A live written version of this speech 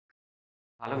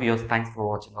Hello viewers, thanks for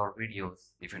watching our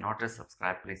videos. If you're not yet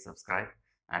subscribed, please subscribe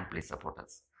and please support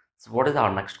us. So what is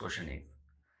our next question is?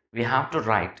 We have to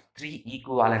write three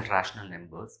equivalent rational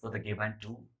numbers for the given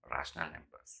two rational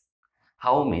numbers.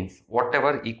 How means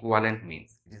whatever equivalent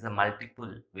means, it is a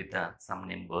multiple with some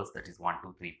numbers, that is 1,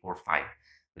 2, 3, 4, 5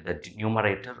 with the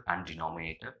numerator and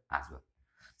denominator as well.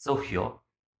 So here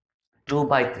 2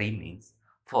 by 3 means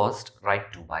first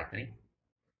write 2 by 3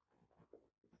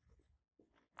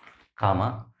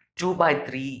 comma 2 by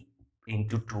 3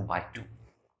 into 2 by 2,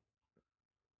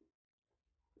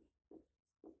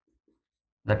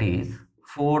 that is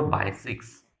 4 by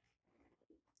 6.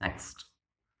 Next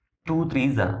 2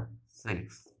 3s are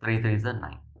 6, 3 3s are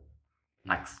 9.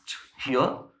 Next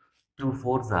here 2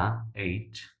 4s are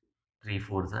 8, 3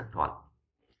 4s are 12.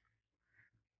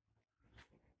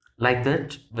 Like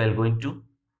that we're going to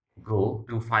go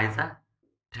 2 5s are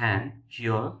 10.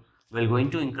 Here we're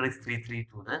going to increase 3 3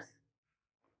 to this.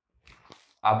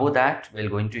 Above that we're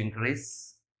going to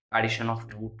increase addition of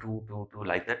 2 2 2 2,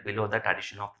 like that. Below that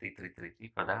addition of 3 3 3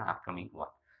 3 for the upcoming one.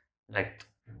 Like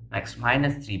next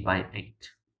minus 3 by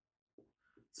 8.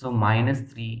 So minus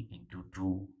 3 into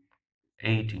 2,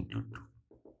 8 into 2.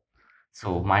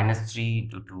 So minus 3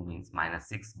 into 2 means minus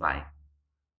 6 by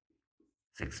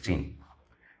 16.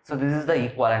 So this is the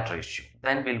equivalent ratio.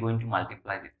 Then we're going to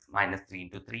multiply with minus 3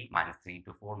 into 3, minus 3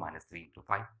 into 4, minus 3 into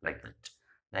 5, like that.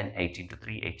 Then 8 into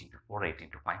 3, 8 into 4, 8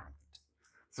 into 5, like that.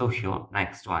 So here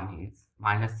next one is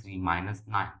minus 3 minus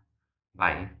 9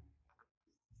 by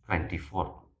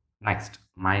 24. Next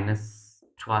minus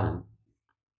 12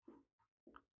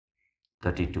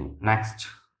 32. Next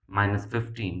minus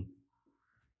 15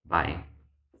 by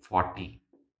 40.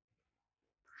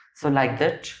 So like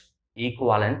that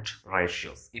equivalent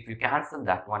ratios. If you cancel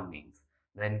that one means,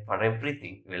 then for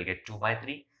everything we will get 2 by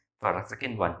 3. For a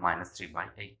second one minus 3 by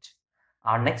 8.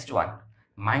 Our next one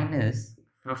minus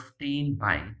 15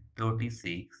 by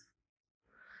 36.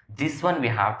 This one we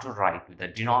have to write with the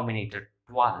denominator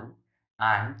 12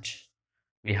 and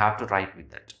we have to write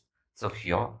with that. So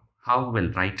here how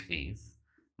we'll write is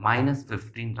minus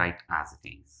 15 write as it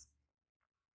is.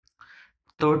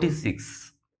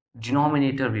 36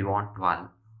 denominator we want 12.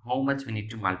 How much we need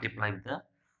to multiply with the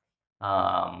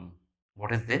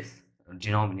what is this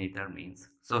denominator means?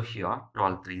 So here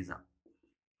 12 3s are.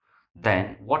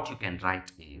 Then what you can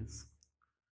write is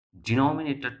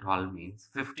denominator 12 means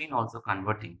 15 also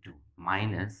converting to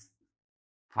minus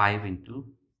 5 into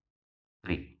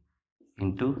 3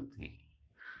 into 3.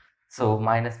 So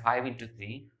minus 5 into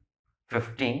 3,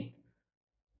 15,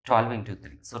 12 into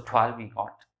 3. So 12 we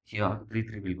got. Here 3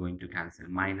 3 will going to cancel.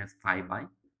 Minus 5 by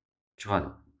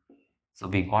 12. So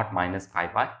we got minus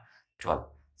 5 by 12.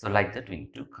 So like that we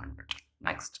need to convert.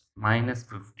 Next minus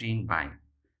 15 by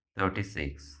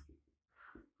 36.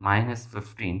 Minus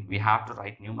 15 we have to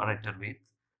write numerator with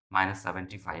minus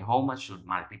 75. How much should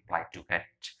multiply to get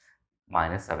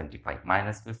minus 75?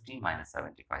 Minus 15 minus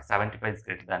 75. 75 is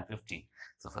greater than 15.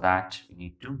 So for that we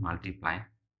need to multiply.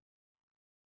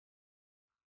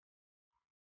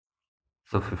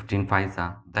 So 15 5s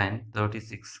are, then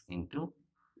 36 into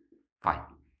 5.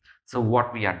 So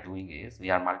what we are doing is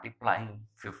we are multiplying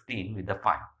 15 with the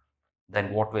 5.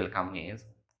 Then what will come is,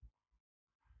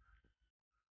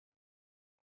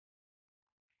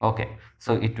 okay,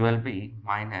 so it will be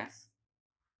minus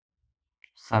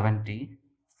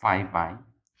 75 by,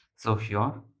 so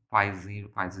here 5 0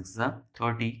 5 6 is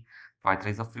 30, 5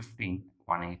 3 is 15,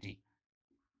 180.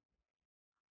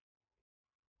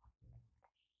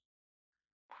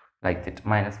 Like that,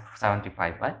 minus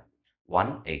 75 by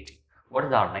 180. What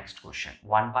is our next question?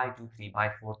 1 by 2, 3 by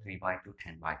 4, 3 by 2,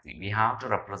 10 by 3. We have to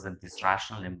represent these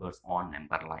rational numbers on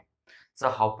number line. So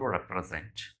how to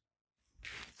represent?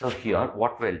 So here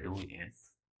what we'll do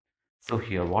is,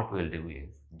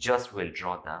 just we'll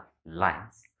draw the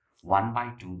lines. 1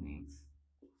 by 2 means,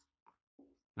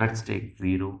 let's take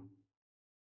 0,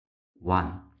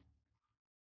 1,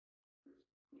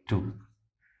 2.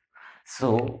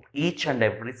 So each and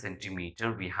every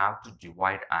centimeter we have to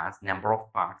divide as number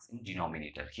of parts in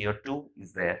denominator. Here 2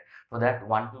 is there. For that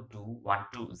 1 to 2, 1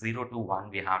 to 0 to 1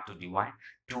 we have to divide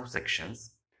 2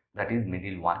 sections. That is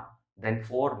middle one. Then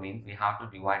 4 means we have to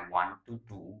divide 1 to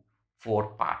 2,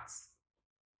 4 parts.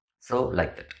 So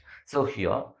like that. So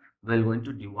here we're going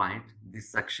to divide this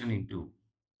section into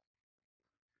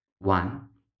 1,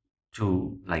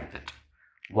 2, like that.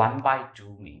 1 by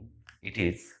 2 means it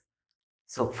is,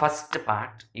 so first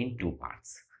part in 2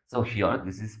 parts. So here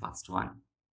this is first one,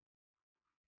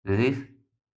 this is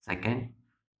second,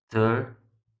 third,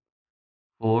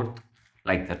 fourth,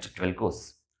 like that it will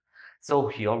goes. So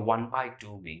here 1 by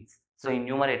 2 means, So in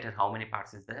numerator, how many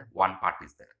parts is there? One part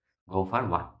is there. Go for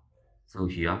 1. So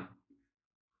here,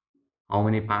 how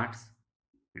many parts?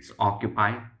 It's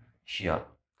occupied here.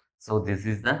 So this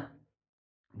is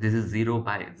 0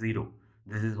 by 0.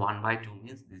 This is 1 by 2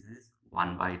 means this is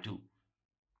 1 by 2.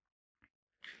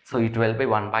 So it will be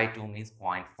 1 by 2 means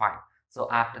 0.5. So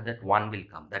after that 1 will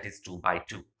come, that is 2 by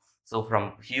 2. So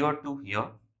from here to here,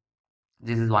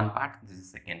 this is one part, this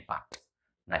is second part.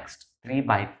 Next, 3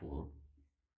 by 4.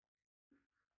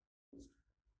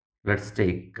 Let's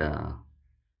take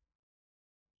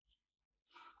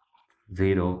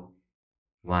 0,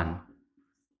 1,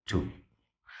 2.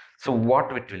 So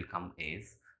what it will come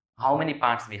is, how many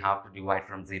parts we have to divide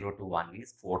from 0 to 1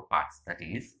 is 4 parts. That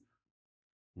is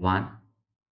 1,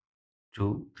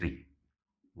 2, 3.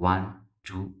 1,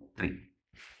 2, 3.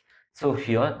 So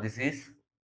here this is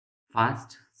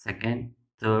first, second,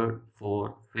 third,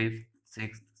 fourth, fifth,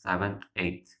 sixth, seventh,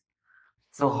 eighth.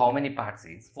 So how many parts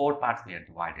is? 4 parts we are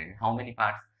divided. How many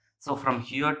parts? So from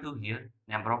here to here,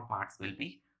 number of parts will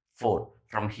be 4.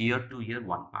 From here to here,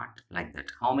 1 part, like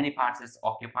that. How many parts is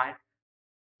occupied?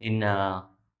 In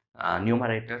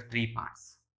numerator, 3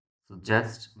 parts. So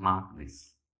just mark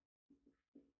this.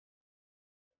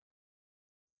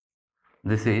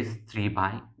 This is 3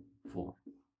 by 4.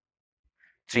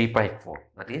 3 by 4.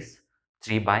 That is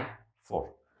 3 by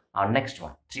 4. Our next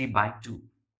one, 3 by 2.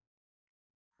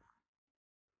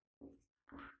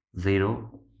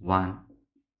 0, 1,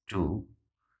 2.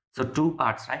 So 2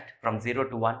 parts, right? From 0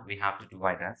 to 1, we have to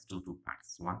divide as 2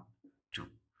 parts. 1, 2.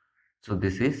 So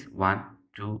this is 1,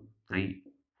 2, 3,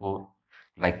 4.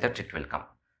 Like that it will come.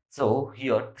 So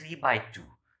here 3 by 2.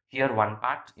 Here 1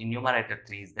 part. In numerator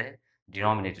 3 is there.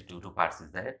 Denominator 2 parts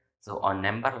is there. So on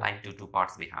number line 2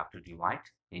 parts we have to divide.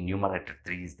 In numerator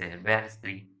 3 is there. Where is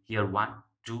 3? Here 1,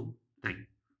 2, 3.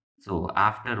 So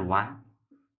after 1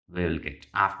 we will get.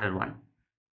 After 1,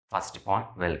 first point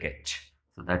we will get.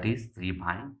 So that is 3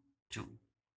 by 2.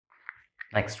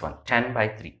 Next one, 10 by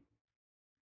 3.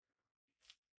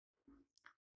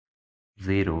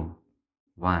 0,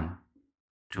 1,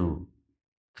 2,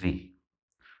 3.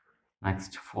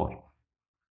 Next 4.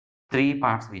 3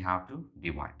 parts we have to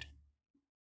divide.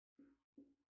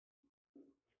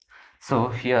 So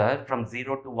here from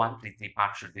 0 to 1, 3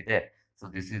 parts should be there. So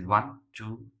this is 1,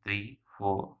 2, 3,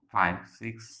 4, 5,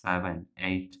 6, 7,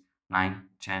 8, 9,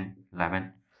 10,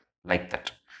 11, like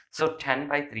that. So 10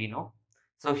 by 3, no?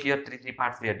 So here 3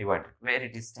 parts we are divided. Where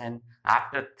it is 10?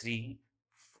 After 3,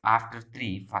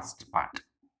 first part.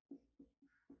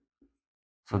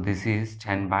 So this is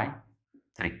 10 by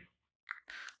 3.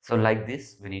 So like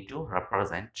this, we need to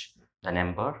represent the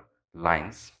number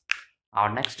lines.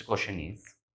 Our next question is,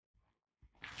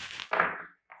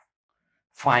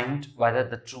 find whether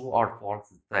the true or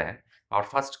false is there. Our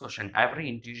first question, every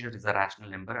integer is a rational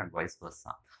number and vice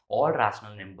versa. All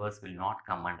rational numbers will not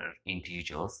come under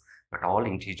integers, but all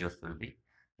integers will be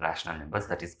rational numbers.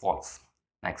 That is false.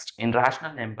 Next, in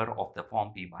rational number of the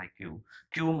form p by q,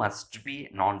 q must be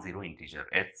non-zero integer.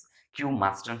 Q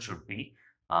must and should be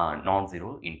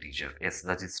non-zero integer. Yes,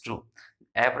 that is true.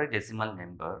 Every decimal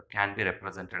number can be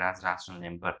represented as rational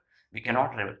number. We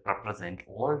cannot represent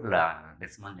all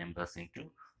decimal numbers into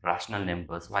rational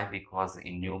numbers. Why? Because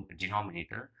in new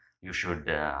denominator you should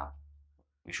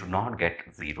not get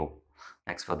 0.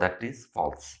 Next, for that is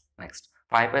false. Next,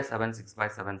 5 by 7, 6 by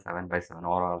 7, 7 by 7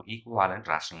 are all equivalent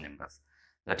rational numbers.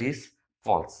 That is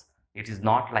false. It is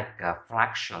not like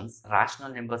fractions.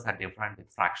 Rational numbers are different with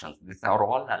fractions. These are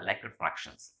all like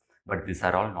fractions, but these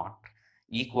are all not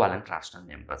equivalent rational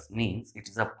numbers. Means it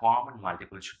is a common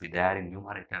multiple should be there in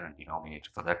numerator and denominator.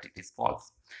 For that it is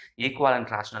false.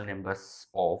 Equivalent rational numbers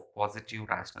of positive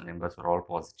rational numbers are all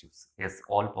positives. Yes,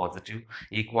 all positive.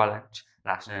 Equivalent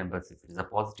rational numbers, if it is a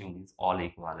positive, means all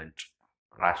equivalent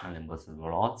rational numbers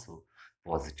will also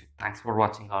positive. Thanks for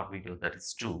watching our video. That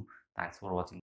is true. Thanks for watching.